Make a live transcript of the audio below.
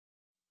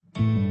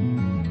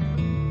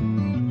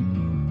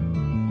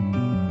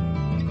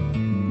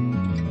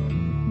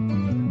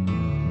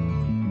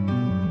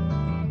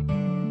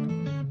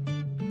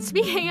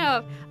speaking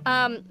of,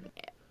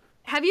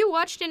 have you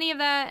watched any of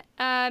that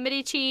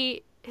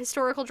Medici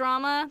historical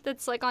drama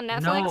that's like on No,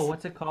 Netflix?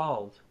 what's it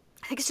called?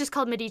 I think it's just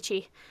called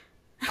Medici.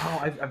 Oh,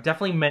 I've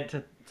definitely meant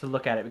to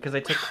look at it because I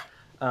took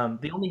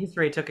the only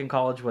history I took in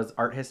college was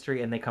art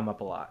history, and they come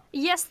up a lot.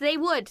 Yes, they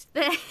would.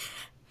 They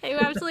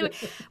absolutely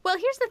would. Well,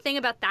 here's the thing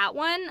about that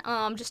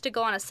one. Just to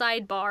go on a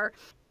sidebar,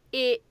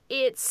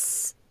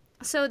 it's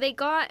so they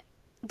got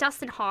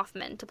Dustin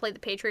Hoffman to play the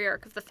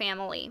patriarch of the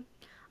family.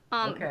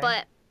 Okay.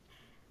 But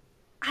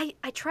I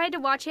tried to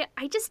watch it.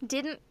 I just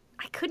didn't.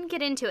 I couldn't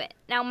get into it.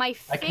 Now my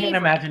I can't favorite.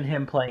 imagine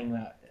him playing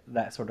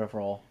that sort of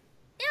role.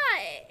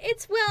 Yeah,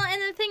 it's well,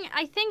 and the thing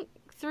I think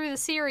through the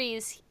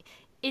series,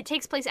 it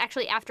takes place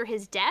actually after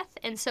his death,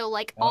 and so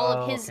like all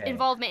of Oh, his okay.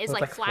 involvement is So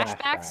it's like like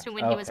flashbacks to flashbacks.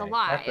 when he was Okay, that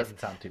alive. doesn't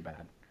sound too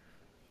bad.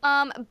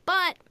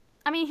 But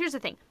I mean, here's the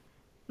thing.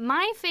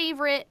 My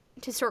favorite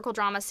historical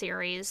drama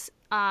series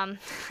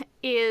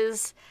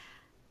is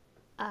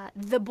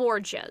The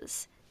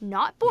Borgias.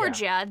 Not Yeah.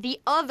 Borgia,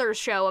 the other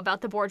show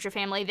about the Borgia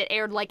family that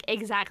aired like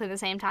exactly the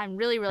same time.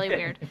 Really, really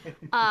weird.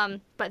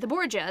 But The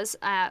Borgias,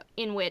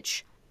 in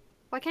which,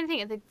 why can't I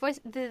think of the voice?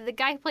 The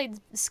guy who played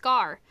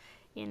Scar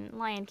in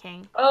Lion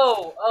King.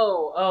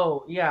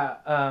 Oh,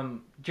 yeah.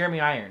 Jeremy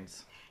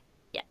Irons.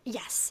 Yeah,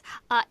 yes.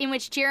 In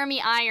which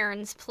Jeremy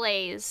Irons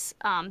plays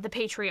the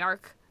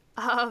patriarch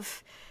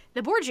of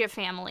the Borgia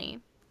family.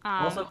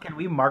 Also, can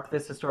we mark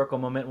this historical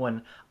moment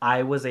when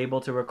I was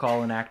able to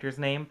recall an actor's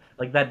name?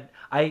 Like that,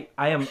 I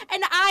am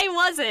And I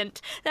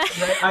wasn't.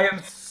 I am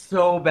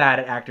so bad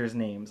at actors'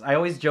 names. I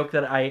always joke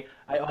that I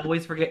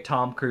always forget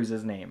Tom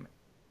Cruise's name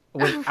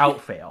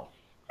without fail.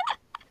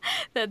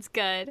 That's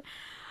good.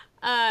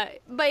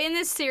 But in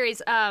this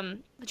series,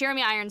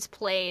 Jeremy Irons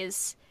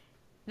plays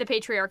the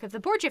patriarch of the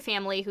Borgia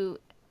family, who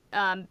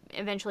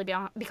eventually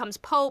becomes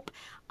pope.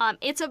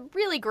 It's a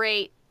really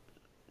great,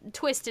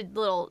 twisted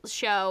little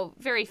show.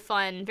 Very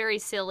fun, very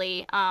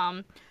silly.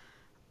 I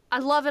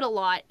love it a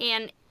lot,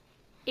 and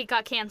it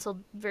got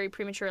canceled very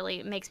prematurely.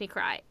 It makes me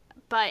cry.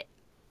 But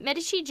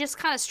Medici just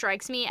kind of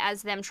strikes me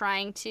as them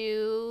trying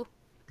to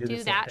Do the do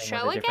same that thing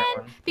with show a different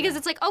again, one. because Yeah.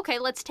 it's like, okay,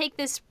 let's take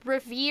this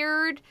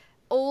revered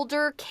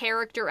older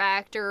character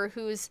actor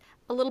who's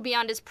a little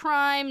beyond his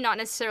prime, not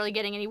necessarily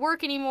getting any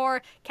work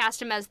anymore,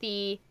 cast him as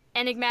the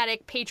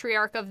enigmatic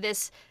patriarch of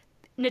this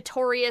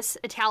notorious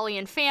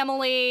Italian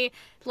family.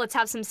 Let's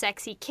have some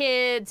sexy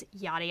kids,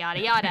 yada yada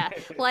yada.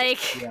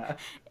 Like, Yeah.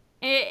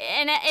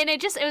 it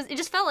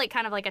just felt like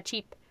kind of like a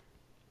cheap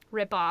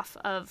ripoff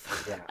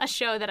of Yeah. a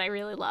show that I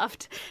really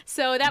loved.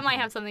 So that might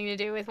have something to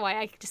do with why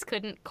I just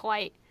couldn't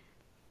quite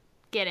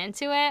get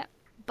into it.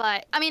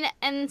 But I mean,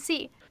 and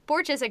see,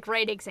 Borgia is a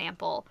great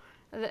example.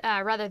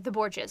 Rather, the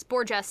Borgias.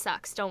 Borgia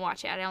sucks. Don't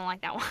watch it. I don't like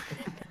that one.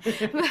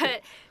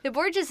 But the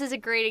Borgias is a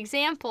great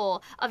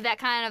example of that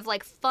kind of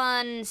like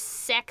fun,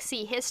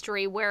 sexy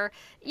history where,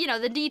 you know,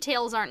 the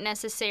details aren't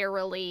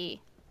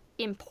necessarily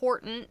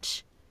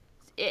important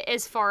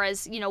as far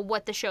as, you know,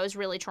 what the show is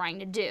really trying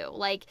to do.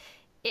 Like,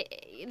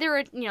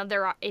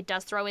 it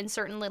does throw in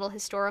certain little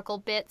historical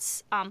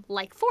bits,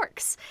 like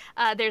forks.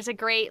 There's a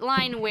great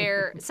line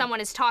where someone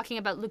is talking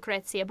about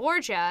Lucrezia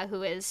Borgia,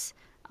 who is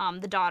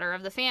the daughter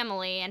of the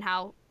family, and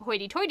how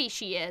hoity-toity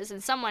she is,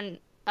 and someone,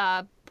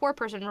 poor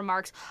person,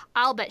 remarks,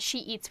 "I'll bet she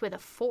eats with a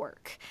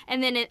fork,"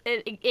 and then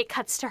it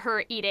cuts to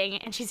her eating,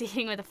 and she's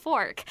eating with a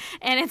fork,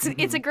 and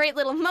it's a great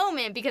little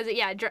moment because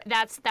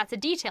that's a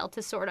detail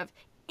to sort of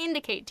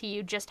indicate to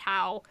you just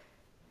how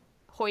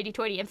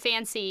hoity-toity and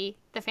fancy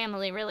the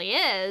family really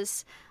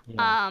is.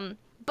 Yeah.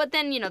 But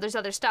then, you know, there's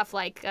other stuff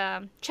like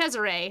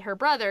Cesare, her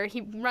brother,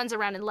 he runs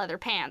around in leather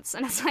pants.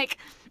 And it's like,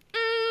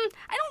 I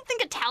don't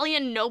think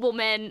Italian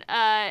noblemen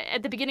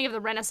at the beginning of the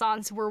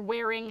Renaissance were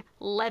wearing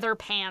leather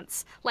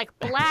pants. Like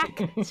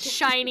black,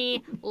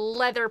 shiny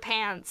leather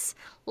pants.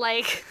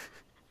 Like,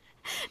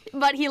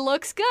 but he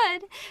looks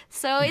good,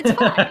 so it's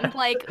fine.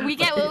 Like, we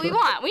get what we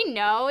want. We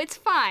know it's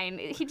fine.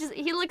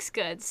 He looks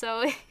good,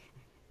 so it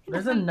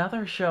There's doesn't.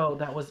 another show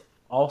that was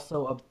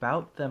also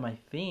about them, I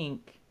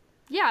think.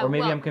 Yeah, Or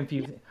maybe well, I'm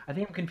confusing. I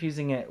think I'm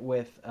confusing it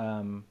with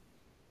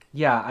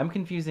yeah, I'm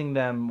confusing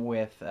them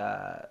with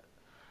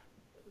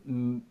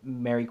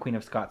Mary Queen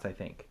of Scots, I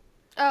think.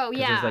 oh,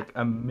 Because there's yeah. like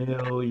a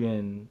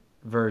million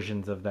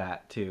versions of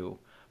that too.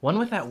 One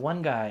with that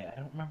one guy, I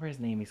don't remember his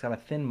name. He's got a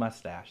thin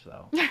mustache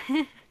though.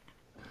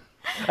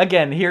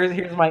 Again,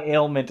 here's my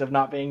ailment of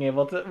not being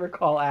able to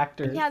recall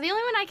actors. Yeah, the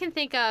only one I can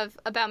think of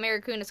about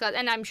Mary Queen of Scots,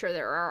 and I'm sure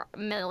there are a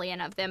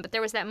million of them, but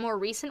there was that more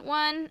recent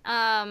one.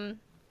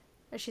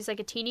 She's like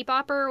a teeny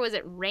bopper. Was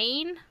it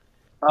Rain?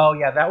 Oh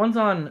yeah, that one's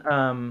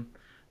on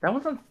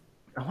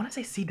I want to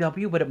say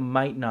CW, but it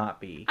might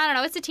not be. I don't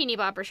know. It's a teeny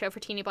bopper show for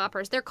teeny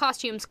boppers. Their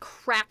costumes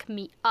crack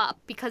me up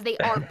because they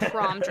are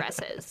prom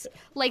dresses.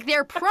 Like,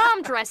 they're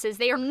prom dresses.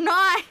 They are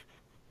not.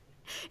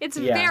 It's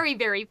Yeah. very,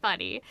 very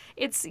funny.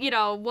 It's, you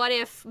know, what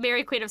if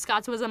Mary Queen of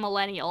Scots was a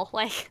millennial?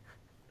 Like,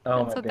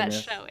 Oh that's my what that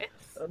goodness. show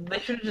is. They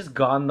should have just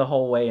gone the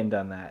whole way and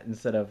done that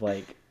instead of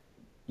like,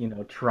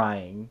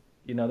 trying.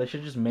 You know, they should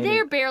have just made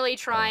They're it. barely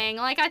trying.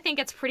 Like, I think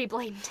it's pretty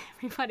blatant to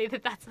everybody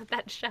that that's what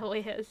that show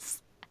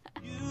is.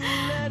 You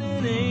let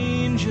an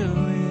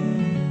angel in.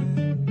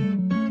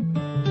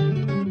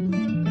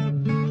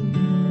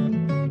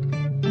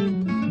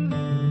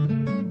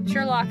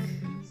 Sherlock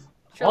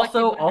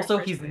Also,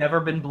 he's never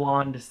been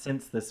blonde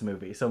since this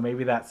movie, so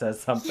maybe that says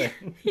something.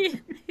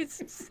 He's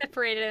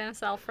separated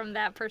himself from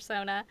that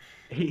persona.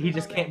 He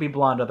just can't be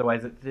blonde,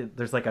 otherwise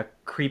there's like a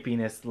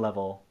creepiness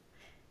level.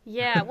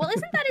 Yeah, well,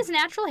 isn't that his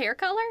natural hair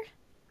color?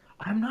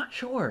 I'm not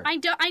sure. I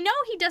know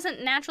he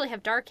doesn't naturally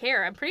have dark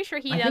hair. I'm pretty sure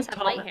he does have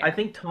light hair. I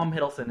think Tom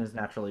Hiddleston is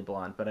naturally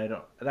blonde, but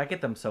I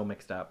get them so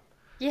mixed up.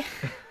 Yeah.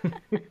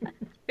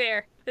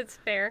 Fair. It's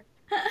fair.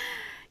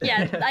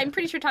 Yeah, I'm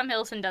pretty sure Tom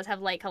Hiddleston does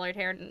have light-colored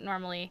hair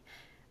normally.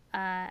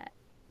 But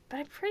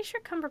I'm pretty sure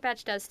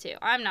Cumberbatch does too.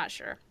 I'm not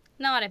sure.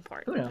 Not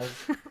important. Who knows?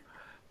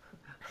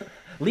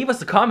 Leave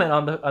us a comment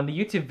on the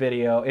YouTube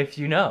video if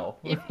you know.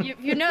 If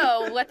you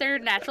know what their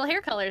natural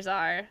hair colors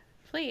are,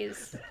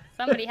 please,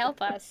 somebody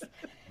help us.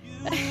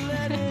 You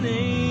let an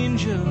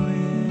angel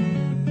in.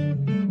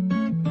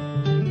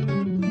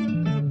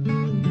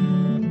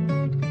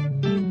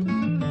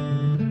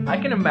 I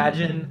can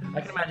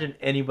imagine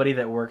anybody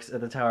that works at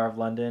the Tower of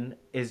London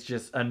is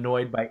just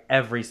annoyed by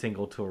every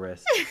single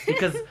tourist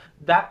because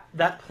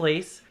that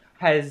place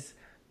has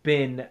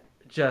been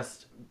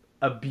just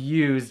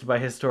abused by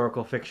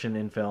historical fiction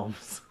in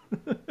films.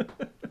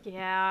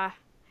 Yeah,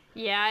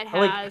 it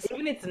has. Like,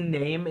 even its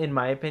name, in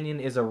my opinion,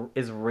 is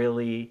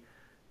really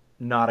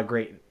not a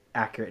great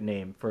accurate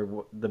name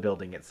for the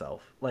building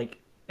itself. Like,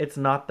 it's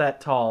not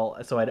that tall,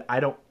 so I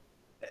don't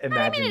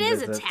imagine. I mean, it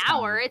is there's a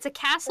tower. It's a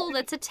castle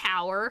that's a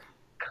tower.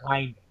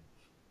 Kind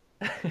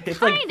of. It's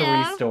like Kind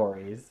of. 3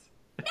 stories.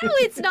 No,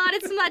 it's not.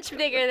 It's much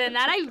bigger than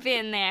that. I've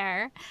been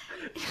there.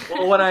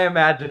 Well, when I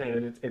imagine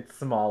it, it's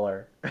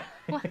smaller.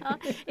 Well,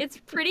 it's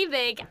pretty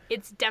big.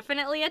 It's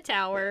definitely a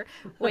tower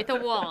with a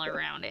wall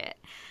around it.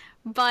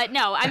 But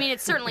no, I mean,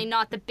 it's certainly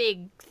not the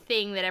big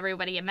thing that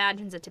everybody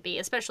imagines it to be,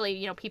 especially,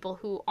 you know, people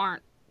who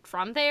aren't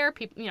from there,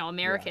 people, you know,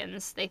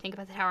 Americans, They think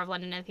about the Tower of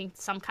London and think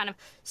some kind of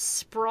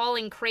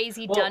sprawling,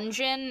 crazy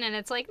dungeon, and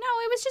it's like, no,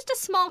 it was just a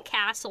small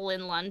castle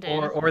in London.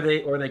 Or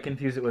they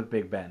confuse it with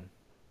Big Ben.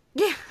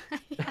 Yeah.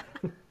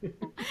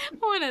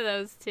 One of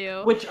those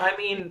two. Which, I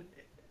mean,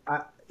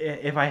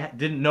 if I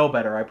didn't know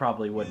better, I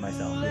probably would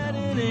myself. You Let know?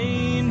 an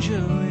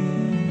angel in.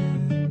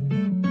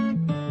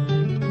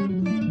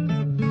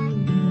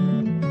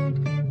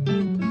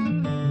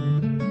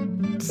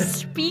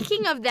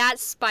 Speaking of that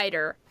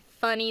spider,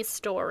 funny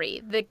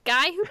story. The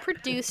guy who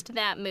produced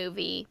that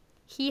movie,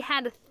 he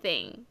had a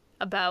thing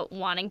about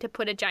wanting to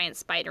put a giant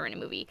spider in a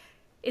movie.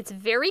 It's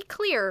very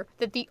clear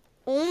that the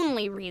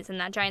only reason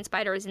that giant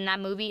spider is in that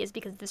movie is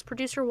because this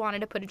producer wanted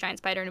to put a giant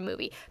spider in a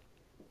movie.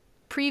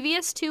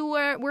 Previous to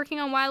working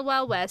on Wild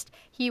Wild West,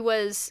 he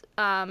was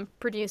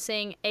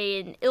producing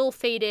an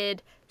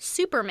ill-fated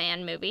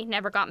Superman movie,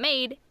 never got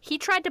made. He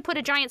tried to put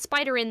a giant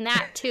spider in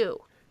that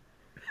too.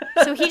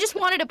 So he just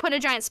wanted to put a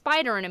giant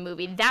spider in a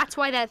movie. That's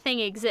why that thing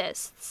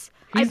exists.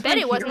 I bet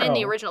it wasn't in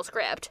the original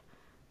script.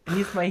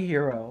 He's my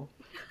hero.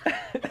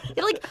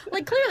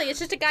 Like clearly, it's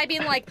just a guy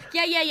being like,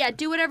 yeah,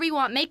 do whatever you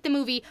want, make the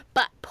movie,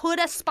 but put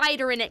a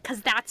spider in it,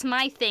 because that's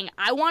my thing.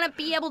 I want to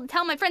be able to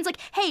tell my friends, like,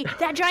 hey,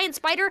 that giant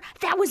spider,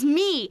 that was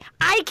me.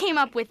 I came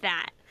up with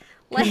that.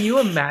 Like, Can you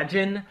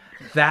imagine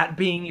that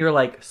being your,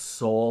 like,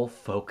 sole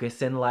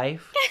focus in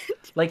life?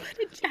 Like,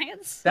 a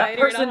giant that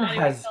spider person in a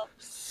Hollywood has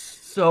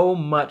so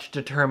much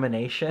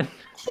determination.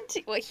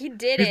 film. Well, he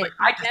did He's it. like,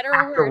 I just Better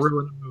have or to worse.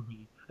 ruin the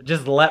movie.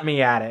 Just let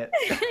me at it.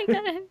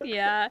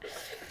 Yeah.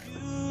 You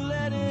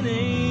let an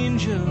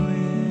angel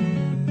in.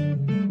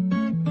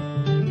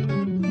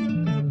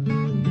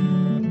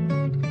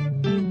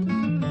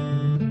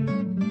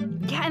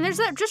 Yeah, and there's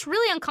that just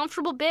really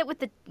uncomfortable bit with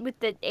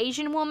the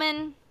Asian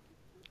woman.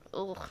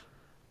 Ugh,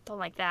 don't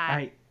like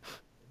that.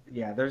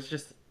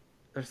 There's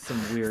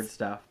some weird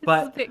stuff,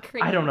 but a bit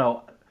creepy. I don't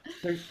know.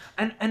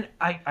 I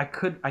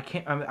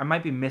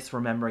might be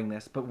misremembering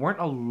this, but weren't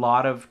a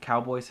lot of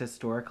cowboys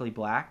historically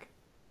black?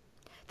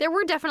 There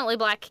were definitely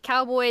black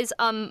cowboys.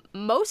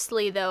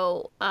 Mostly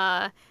though,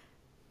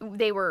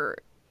 they were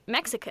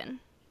Mexican.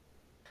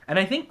 And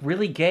I think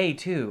really gay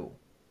too.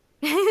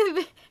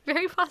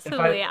 Very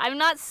possibly. I'm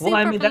not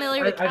super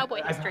familiar with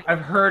cowboy history. I've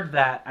heard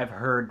that.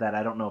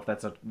 I don't know if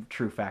that's a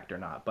true fact or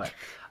not, but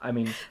I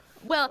mean,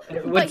 Well,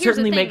 it but would here's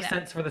certainly the thing, make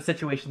sense for the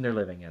situation they're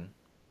living in.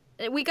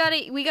 We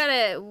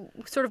gotta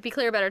sort of be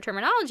clear about our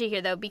terminology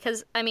here, though,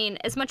 because I mean,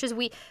 as much as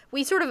we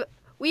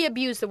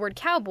abuse the word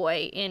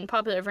cowboy in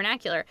popular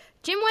vernacular,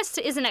 Jim West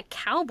isn't a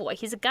cowboy;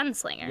 he's a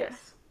gunslinger.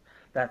 Yes,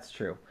 that's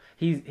true.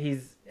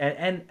 He's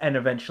and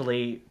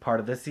eventually part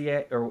of the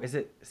CIA, or is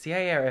it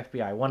CIA or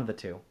FBI? One of the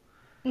two.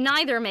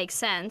 Neither makes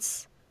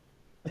sense.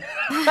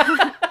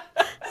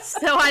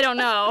 So I don't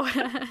know.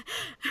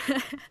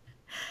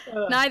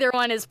 Neither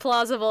one is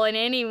plausible in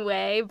any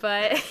way,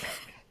 but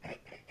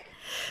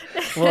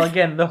Well,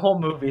 again, the whole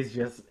movie is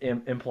just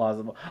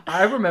implausible.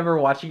 I remember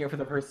watching it for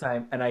the first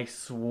time, and I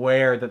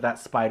swear that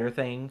spider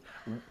thing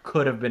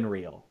could have been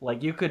real.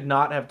 Like, you could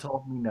not have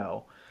told me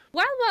no.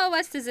 Wild Wild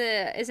West is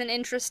an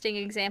interesting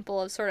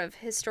example of sort of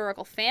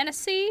historical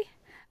fantasy.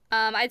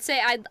 I'd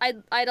say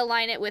I'd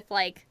align it with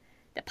like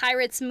the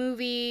Pirates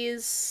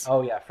movies.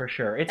 Oh yeah, for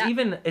sure.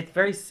 That It's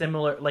very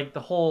similar. Like the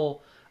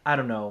whole, I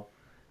don't know,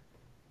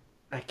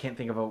 I can't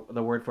think of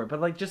the word for it, but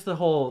like just the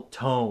whole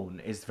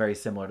tone is very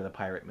similar to the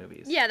pirate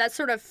movies. Yeah, that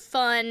sort of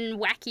fun,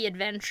 wacky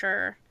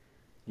adventure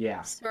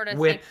Yeah, sort of thing.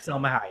 with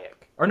Selma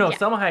Hayek. Or no, Yeah.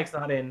 Selma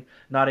Hayek's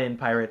not in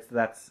Pirates.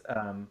 That's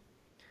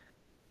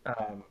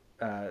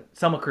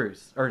Selma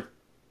Cruz or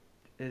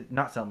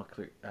not Selma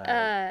Cruz.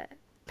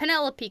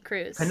 Penelope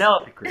Cruz.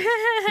 Penelope Cruz.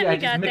 See, I We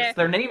just got mixed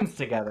there. their names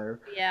together.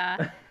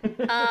 Yeah.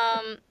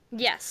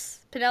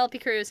 Yes, Penelope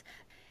Cruz.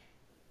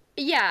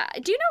 Yeah.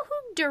 Do you know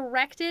who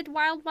directed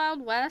Wild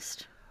Wild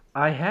West?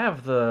 I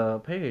have the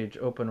page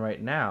open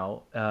right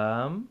now.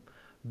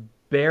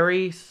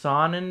 Barry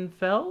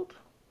Sonnenfeld.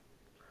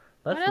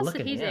 What Let's else look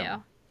did at he him.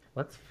 do?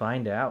 Let's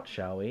find out,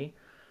 shall we?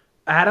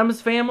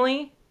 Adam's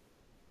Family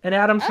and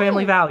Adam's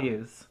Family Oh,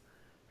 Values.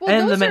 well,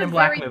 And the those Men are in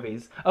Black very.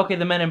 movies. Okay,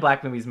 the Men in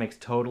Black movies makes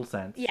total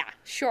sense. Yeah,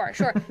 sure,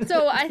 sure.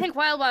 So I think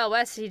Wild Wild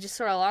West, he just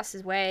sort of lost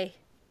his way.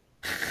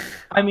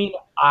 I mean,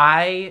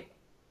 I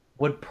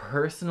would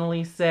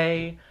personally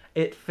say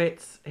it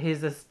fits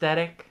his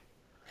aesthetic,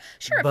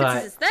 Sure, it fits but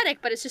his aesthetic,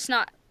 but it's just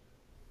not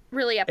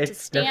really up to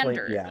it's definitely,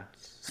 standard. yeah.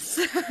 It's,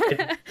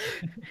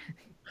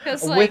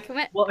 Because with,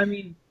 like well, I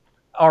mean,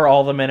 are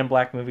all the Men in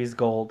Black movies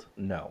gold?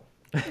 No.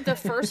 the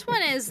first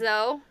one is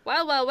though,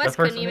 Wild Wild The West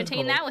first couldn't one even is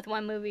attain gold. that with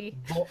one movie.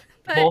 Both,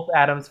 But both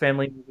Adam's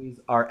Family movies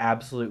are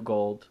absolute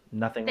gold.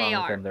 Nothing they wrong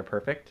with are. them. They're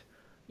perfect.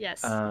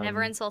 Yes,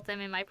 never Um, insult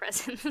them in my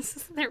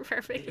presence. They're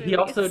perfect he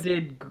also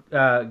movies.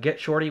 did Get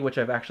Shorty, which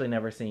I've actually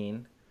never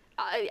seen.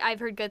 I've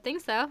heard good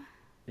things though.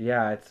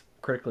 Yeah, it's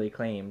critically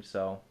acclaimed.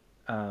 So,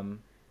 he was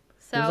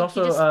So he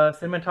also just a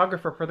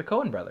cinematographer for the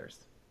Coen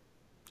Brothers.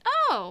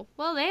 oh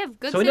well, they have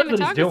good So he knows what he's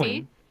cinematography.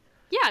 doing.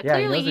 Yeah, Yeah,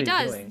 he clearly knows he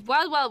what he's does. doing.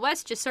 Wild Wild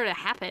West just sort of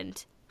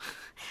happened.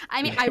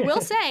 I mean, I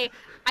will say,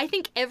 I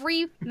think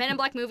every Men in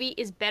Black movie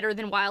is better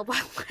than Wild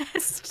Wild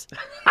West.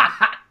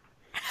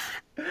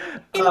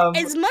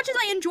 As much as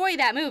I enjoy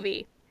that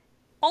movie,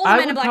 all the I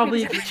Men in would Black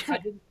probably movies are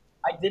better.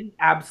 I didn't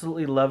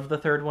absolutely love the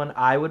third one.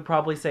 I would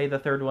probably say the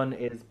third one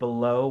is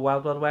below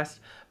Wild Wild West,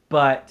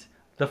 but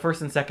the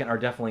first and second are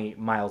definitely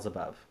miles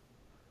above.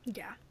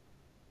 Yeah,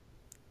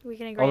 we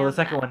can agree Although on the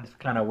second that. one's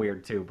kind of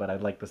weird too, but I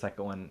like the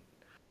second one.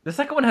 The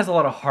second one has a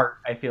lot of heart,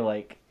 I feel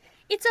like.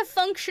 It's a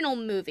functional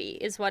movie,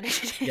 is what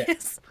it Yeah.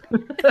 is.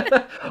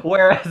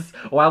 Whereas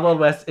Wild Wild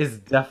West is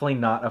definitely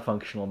not a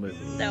functional movie.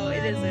 No, it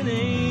An isn't.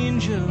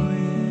 angel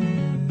in.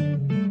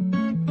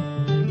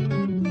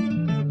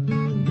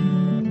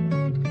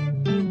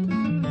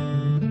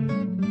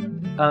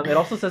 It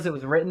also says it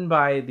was written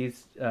by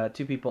these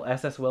two people,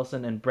 S.S.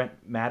 Wilson and Brent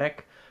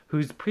Maddock,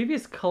 whose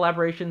previous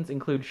collaborations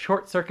include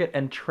Short Circuit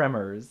and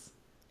Tremors.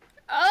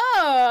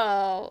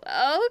 Oh,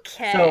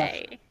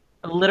 okay.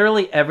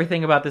 Literally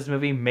everything about this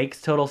movie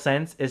makes total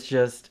sense. It's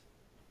just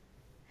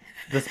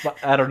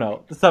I don't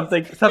know,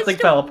 something It's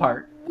fell a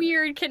apart.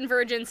 weird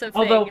convergence of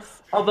Although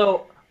things.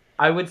 although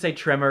I would say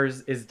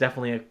Tremors is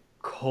definitely a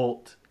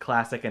cult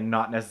classic and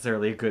not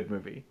necessarily a good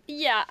movie,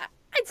 Yeah,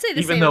 I'd say the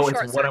even same though with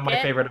Short it's one of my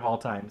Circuit. favorite of all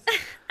times.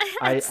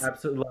 I That's-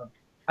 absolutely love.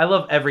 I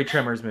love every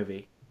Tremors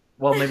movie.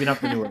 Well, maybe not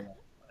the newer one.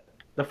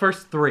 The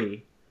first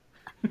three.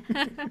 You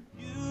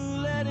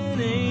let an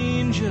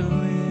angel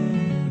in.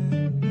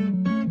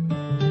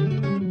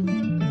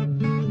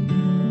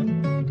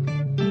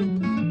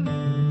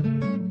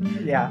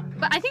 Yeah.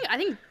 But I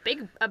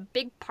think a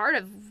big part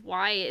of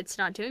why it's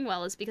not doing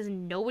well is because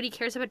nobody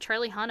cares about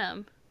Charlie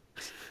Hunnam.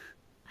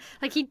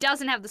 Like he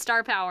doesn't have the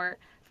star power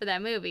for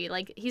that movie.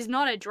 Like he's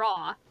not a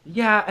draw.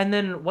 Yeah, and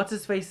then what's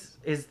his face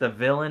is the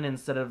villain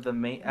instead of the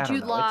main. I don't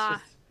Jude know. Law.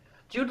 It's just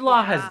Jude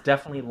Law has Yeah.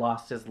 definitely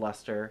lost his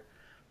luster.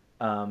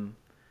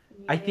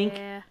 I think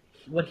Yeah.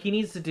 what he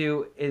needs to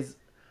do is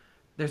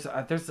there's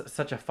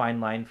such a fine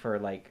line for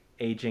like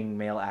aging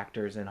male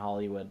actors in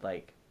Hollywood.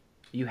 Like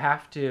you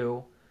have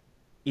to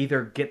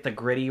either get the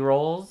gritty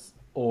roles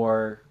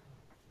or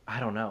I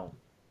don't know.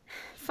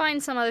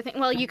 Find some other thing.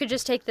 Well, you could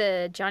just take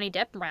the Johnny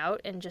Depp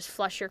route and just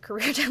flush your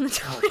career down the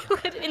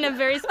toilet in a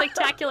very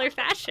spectacular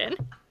fashion.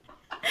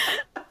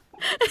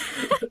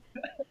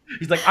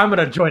 He's like, I'm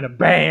gonna join a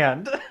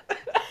band.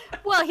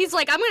 Well, he's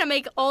like, I'm gonna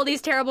make all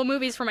these terrible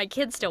movies for my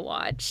kids to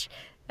watch.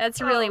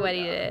 That's really Oh, what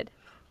he God. did.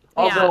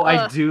 Although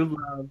Yeah, I do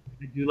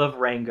love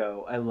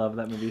Rango. I love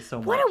that movie so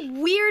much. What a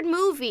weird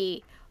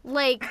movie.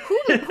 Like, who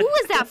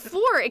was that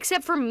for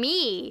except for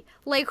me?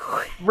 Like,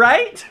 who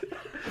Right?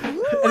 was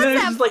And then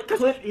it's that just like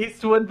Clint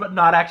Eastwood, but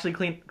not actually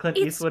Clint It's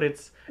Eastwood.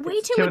 It's way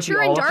it's too Timothy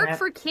mature and dark Oliphant.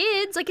 for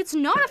kids. Like, it's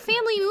not a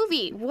family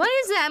movie. What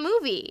is that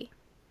movie?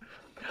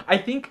 I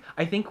think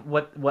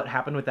what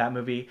happened with that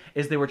movie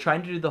is they were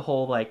trying to do the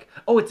whole like,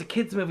 oh, it's a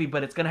kids movie,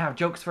 but it's gonna have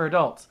jokes for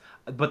adults,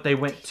 but they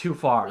went too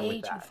far Way with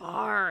too that.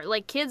 far.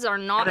 Like, kids are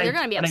not, And they're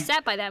gonna be and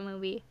upset by that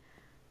movie.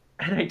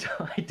 and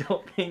I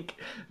don't think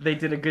they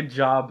did a good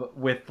job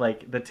with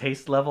like the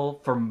taste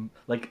level for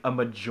like a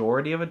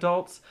majority of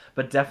adults,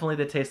 but definitely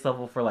the taste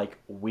level for like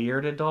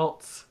weird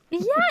adults.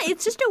 Yeah,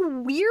 it's just a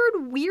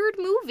weird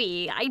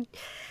movie.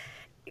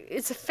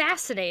 It's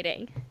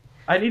fascinating.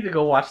 I need to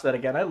go watch that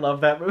again. I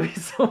love that movie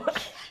so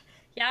much.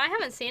 Yeah, I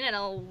haven't seen it in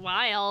a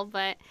while,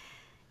 but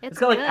It's it's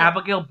got like good.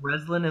 Abigail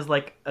Breslin as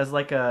like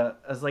a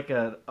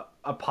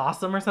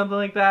possum or something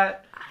like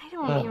that. I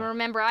don't Ugh. even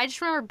remember. I just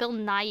remember Bill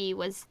Nighy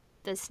was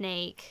the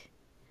snake.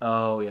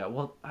 Oh yeah.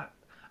 Well,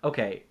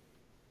 okay.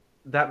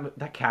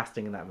 That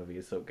casting in that movie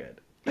is so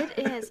good. It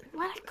is.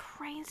 What a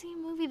crazy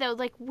movie though.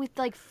 Like with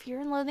like Fear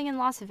and Loathing in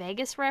Las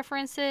Vegas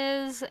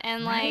references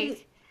and Right.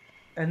 like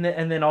And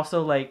then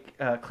also like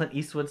Clint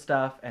Eastwood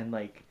stuff and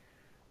like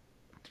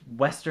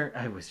Western.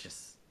 It was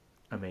just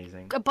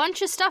amazing. a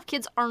bunch of stuff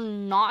kids are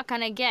not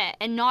gonna get,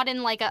 and not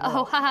in like a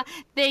oh haha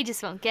they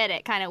just won't get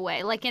it kind of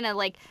way. Like in a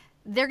like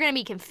they're gonna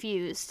be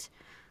confused.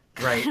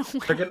 Right.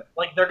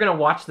 They're gonna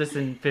watch this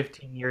in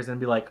 15 years and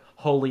be like,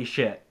 holy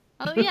shit.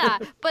 Oh yeah,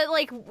 but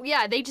like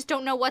yeah, they just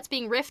don't know what's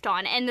being riffed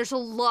on, and there's a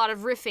lot of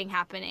riffing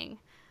happening.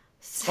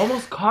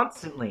 Almost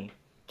constantly.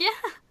 Yeah,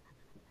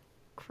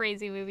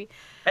 crazy movie.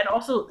 And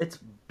also, it's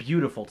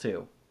beautiful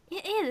too.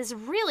 It is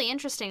really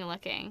interesting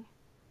looking.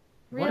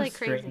 Really What a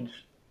crazy. strange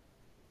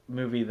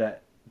movie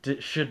that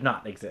should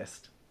not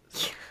exist.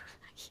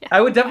 Yeah,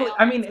 I would definitely.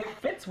 I mean, it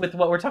fits with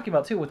what we're talking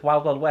about too, with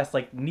Wild Wild West.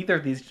 Like, neither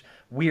of these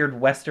weird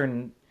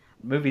Western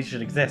movies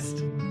should exist.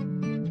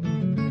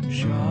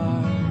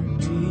 Sharp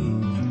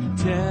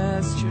teeth,